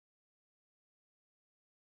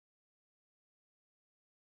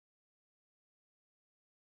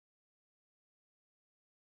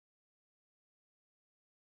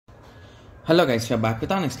Hello guys, we are back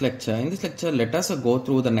with our next lecture. In this lecture, let us go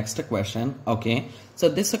through the next question. Okay, so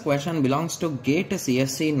this question belongs to GATE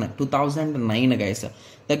CSC 2009 guys.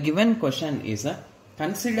 The given question is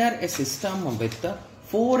consider a system with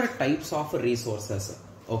 4 types of resources.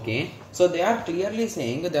 Okay, so they are clearly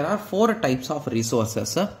saying there are 4 types of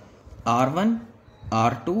resources: R1,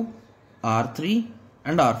 R2, R3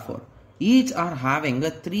 and R4. Each are having a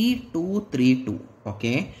 3, 2, 3, 2.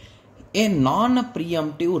 Okay. A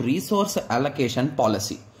non-preemptive resource allocation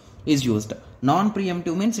policy is used.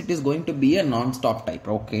 Non-preemptive means it is going to be a non-stop type.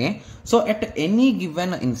 Okay. So at any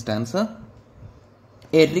given instance, a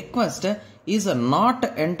request is not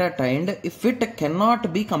entertained if it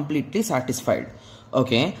cannot be completely satisfied.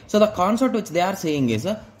 Okay. So the concept which they are saying is,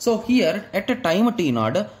 so here at a time t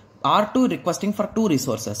node, R2 requesting for 2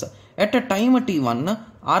 resources. At a time t1,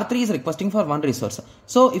 R3 is requesting for 1 resource.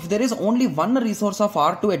 So if there is only 1 resource of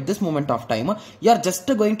R2 at this moment of time, you are just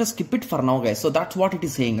going to skip it for now guys. So that's what it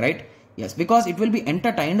is saying, right? Yes, because it will be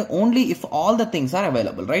entertained only if all the things are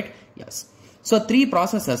available, right? Yes. So 3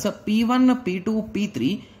 processes P1, P2,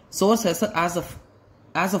 P3 sources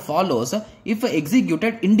as follows if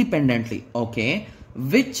executed independently. Okay.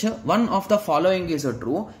 Which one of the following is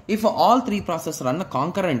true if all 3 processes run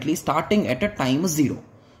concurrently starting at a time 0?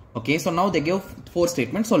 Okay, so now they give 4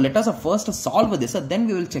 statements. So let us first solve this, then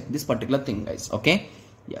we will check this particular thing guys. Okay,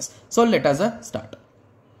 yes, so let us start.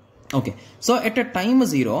 Okay, so at a time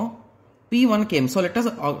 0 P1 came, so let us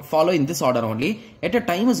follow in this order only. At a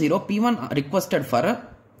time 0 P1 requested for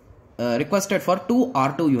 2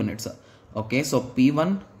 R2 units. Okay, so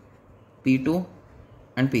P1, P2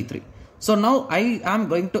 and P3. So now I am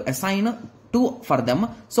going to assign 2 for them.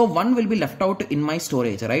 So 1 will be left out in my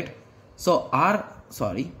storage, right? So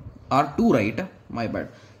R2, right? My bad.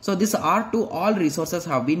 So this R2, all resources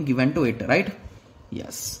have been given to it, right?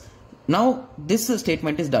 Yes. Now this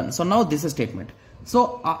statement is done. So now this statement.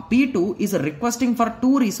 So P2 is requesting for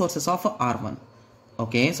 2 resources of R1.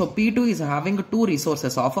 Okay. So P2 is having 2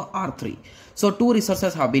 resources of R3. So 2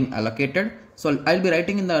 resources have been allocated. So I'll be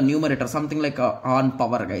writing in the numerator something like on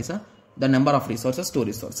power guys. The number of resources, 2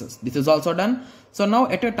 resources. This is also done. So now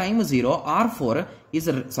at a time 0,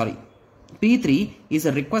 P3 is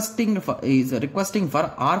requesting for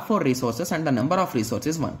R4 resources and the number of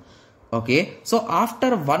resources 1. Okay. So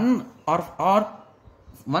after one or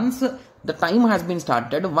once the time has been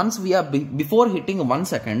started, once we are before hitting 1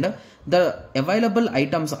 second, the available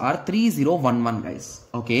items are 3011 guys.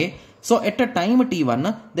 Okay. So at a time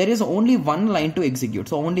t1, there is only 1 line to execute.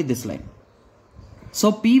 So only this line. So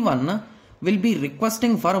P1 will be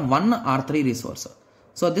requesting for 1 R3 resource.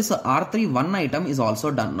 So this R3 1 item is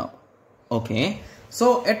also done now. Okay.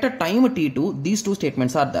 So at a time T2, these 2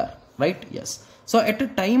 statements are there, right? Yes. So at a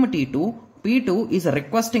time T2, P2 is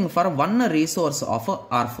requesting for 1 resource of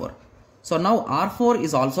R4. So now R4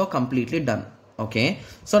 is also completely done. Okay.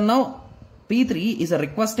 So now P3 is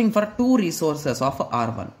requesting for 2 resources of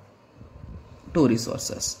R1. 2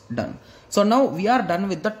 resources done. So now we are done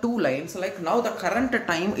with the 2 lines. Like now the current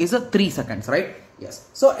time is 3 seconds, right? Yes.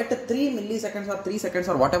 So at 3 milliseconds or 3 seconds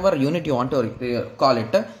or whatever unit you want to call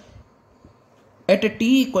it, at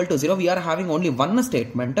t equal to 0, we are having only 1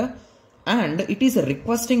 statement and it is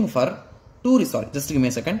requesting for 2 resources. Just give me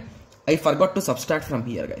a second. I forgot to subtract from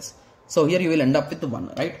here guys. So here you will end up with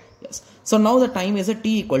 1, right? Yes. So now the time is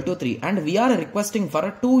t equal to 3 and we are requesting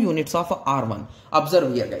for 2 units of R1.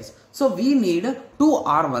 Observe here guys. So we need 2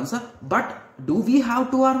 R1s, but do we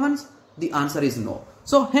have 2 R1s? The answer is no.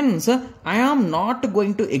 So hence I am not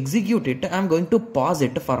going to execute it. I am going to pause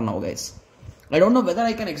it for now guys. I don't know whether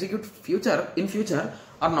I can execute in future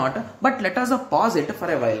or not, but let us pause it for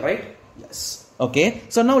a while, right? Yes. Okay.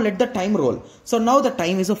 So now let the time roll. So now the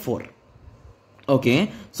time is 4.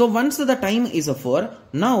 Okay. So once the time is 4,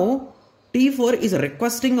 now T4 is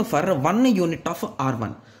requesting for 1 unit of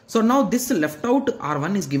R1. So now this left out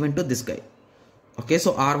R1 is given to this guy. Okay.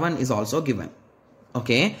 So R1 is also given.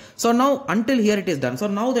 Okay. So now until here it is done. So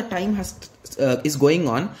now the time is going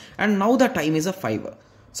on and now the time is 5.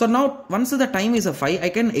 So now once the time is 5, I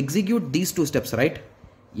can execute these 2 steps, right?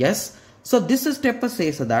 Yes. So this step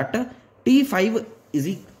says that T5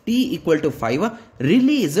 is T equal to 5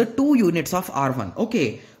 release 2 units of R1.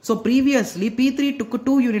 Okay. So previously P3 took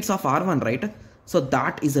 2 units of R1, right? So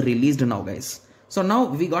that is released now guys. So now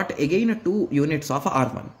we got again 2 units of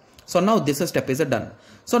R1. So now this step is done.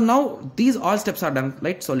 So now these all steps are done,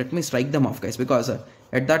 right? So let me strike them off guys, because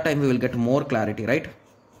at that time we will get more clarity, right?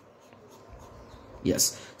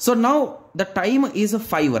 Yes. So now the time is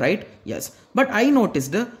 5, right? Yes. But I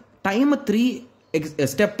noticed time 3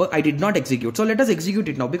 step I did not execute. So let us execute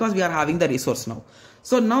it now because we are having the resource now.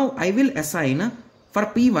 So now I will assign for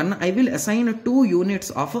P1, I will assign 2 units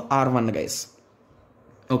of R1 guys.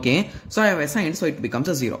 Okay, so I have assigned, so it becomes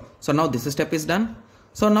a 0. So now this step is done.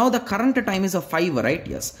 So now the current time is a 5, right?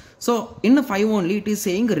 Yes. So in 5 only it is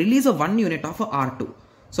saying release a 1 unit of R2.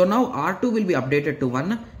 So now R2 will be updated to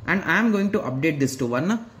 1 and I am going to update this to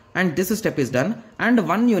 1 and this step is done, and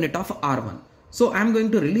 1 unit of R1. So I am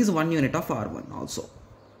going to release 1 unit of R1 also.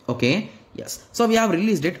 Okay, yes. So we have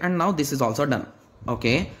released it and now this is also done.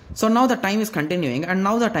 Okay, so now the time is continuing and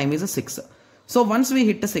now the time is a 6. So once we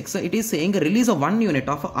hit the 6, it is saying release a 1 unit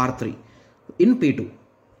of R3 in P2.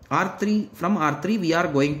 R3, from R3 we are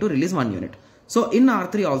going to release 1 unit. So in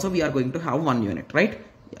R3 also we are going to have 1 unit, right?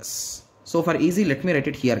 Yes. So for easy, let me write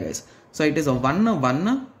it here guys. So it is a 1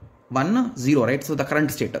 1 1 0, right? So the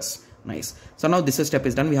current status. Nice. So now this step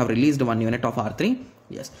is done. We have released 1 unit of R3.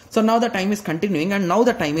 Yes. So now the time is continuing and now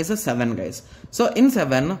the time is a 7 guys. So in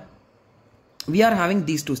 7 we are having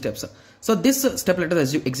these 2 steps. So this step, let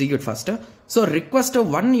us execute first. So request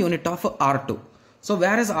 1 unit of R2. So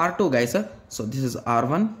where is R2 guys? So this is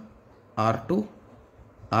R1, R2,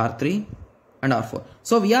 R3 and R4.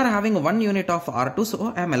 So we are having 1 unit of R2.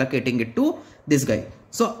 So I am allocating it to this guy.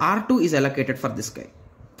 So R2 is allocated for this guy.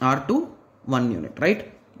 R2 1 unit,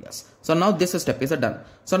 right? Yes. So now this step is done.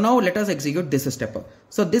 So now let us execute this step.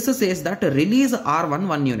 So this says that release R1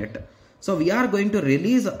 1 unit. So we are going to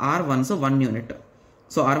release R1 so 1 unit.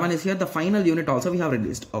 So R1 is here, the final unit also we have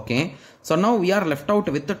released. Okay. So now we are left out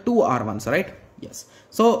with the 2 R1s, right? Yes.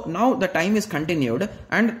 So now the time is continued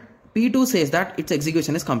and P2 says that its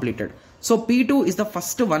execution is completed. So P2 is the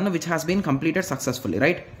first one which has been completed successfully,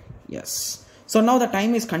 right? Yes. So now the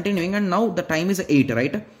time is continuing and now the time is 8,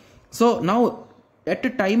 right? So now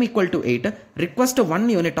at time equal to 8, request 1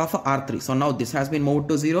 unit of R3. So now this has been moved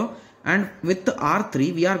to 0 and with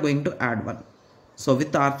R3 we are going to add 1. So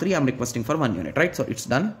with R3 I am requesting for 1 unit, right? So it's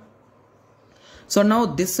done. So now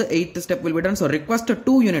this 8th step will be done. So request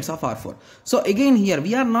 2 units of R4. So again here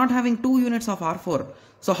we are not having 2 units of R4.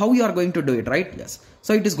 So how you are going to do it, right? Yes.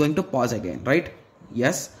 So it is going to pause again, right?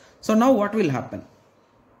 Yes. So now what will happen?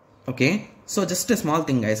 Okay. So just a small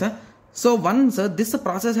thing guys. So once this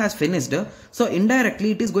process has finished, so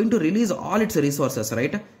indirectly it is going to release all its resources,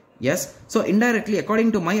 right? Yes. So indirectly,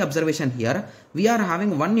 according to my observation here, we are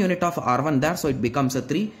having 1 unit of R1 there. So it becomes a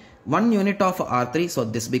 3, 1 unit of R3. So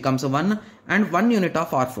this becomes a 1 and 1 unit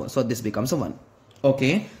of R4. So this becomes a 1.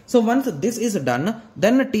 Okay. So once this is done,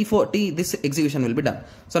 then this execution will be done.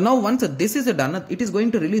 So now once this is done, it is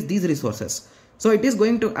going to release these resources. So it is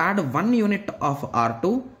going to add 1 unit of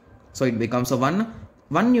R2. So it becomes a 1.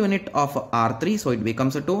 1 unit of R3, so it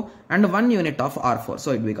becomes a 2, and 1 unit of R4,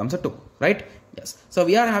 so it becomes a 2, right? Yes. So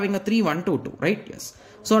we are having a 3, 1, 2, 2, right? Yes.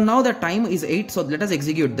 So now the time is 8, so let us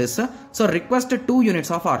execute this. So request 2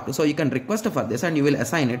 units of R2, so you can request for this and you will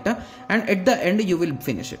assign it, and at the end you will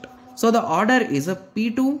finish it. So the order is a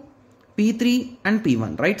P2, P3 and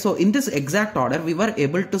P1, right? So in this exact order, we were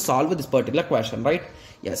able to solve this particular question, right?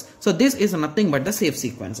 Yes. So this is nothing but the safe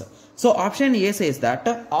sequence. So option A says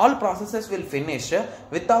that all processes will finish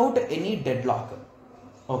without any deadlock.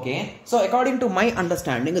 Okay. So according to my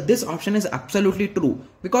understanding, this option is absolutely true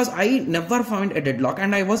because I never found a deadlock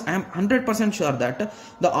and I am 100% sure that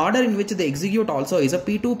the order in which they execute also is a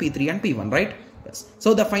P2, P3 and P1, right? Yes.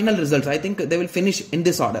 So the final results, I think they will finish in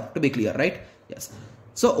this order, to be clear, right? Yes.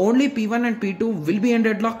 So only P1 and P2 will be in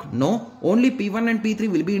deadlock? No. Only P1 and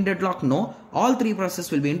P3 will be in deadlock? No. All 3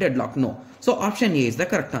 processes will be in deadlock? No. So option A is the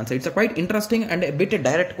correct answer. It's a quite interesting and a bit a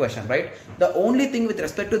direct question, right? The only thing with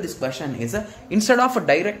respect to this question is instead of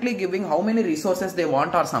directly giving how many resources they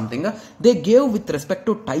want or something, they gave with respect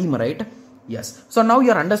to time, right? Yes. So now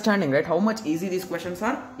you're understanding, right, how much easy these questions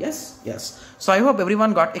are? Yes. Yes. So I hope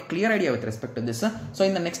everyone got a clear idea with respect to this. So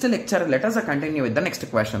in the next lecture, let us continue with the next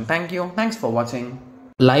question. Thank you. Thanks for watching.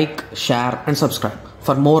 Like, share and subscribe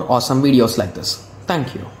for more awesome videos like this.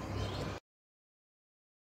 Thank you.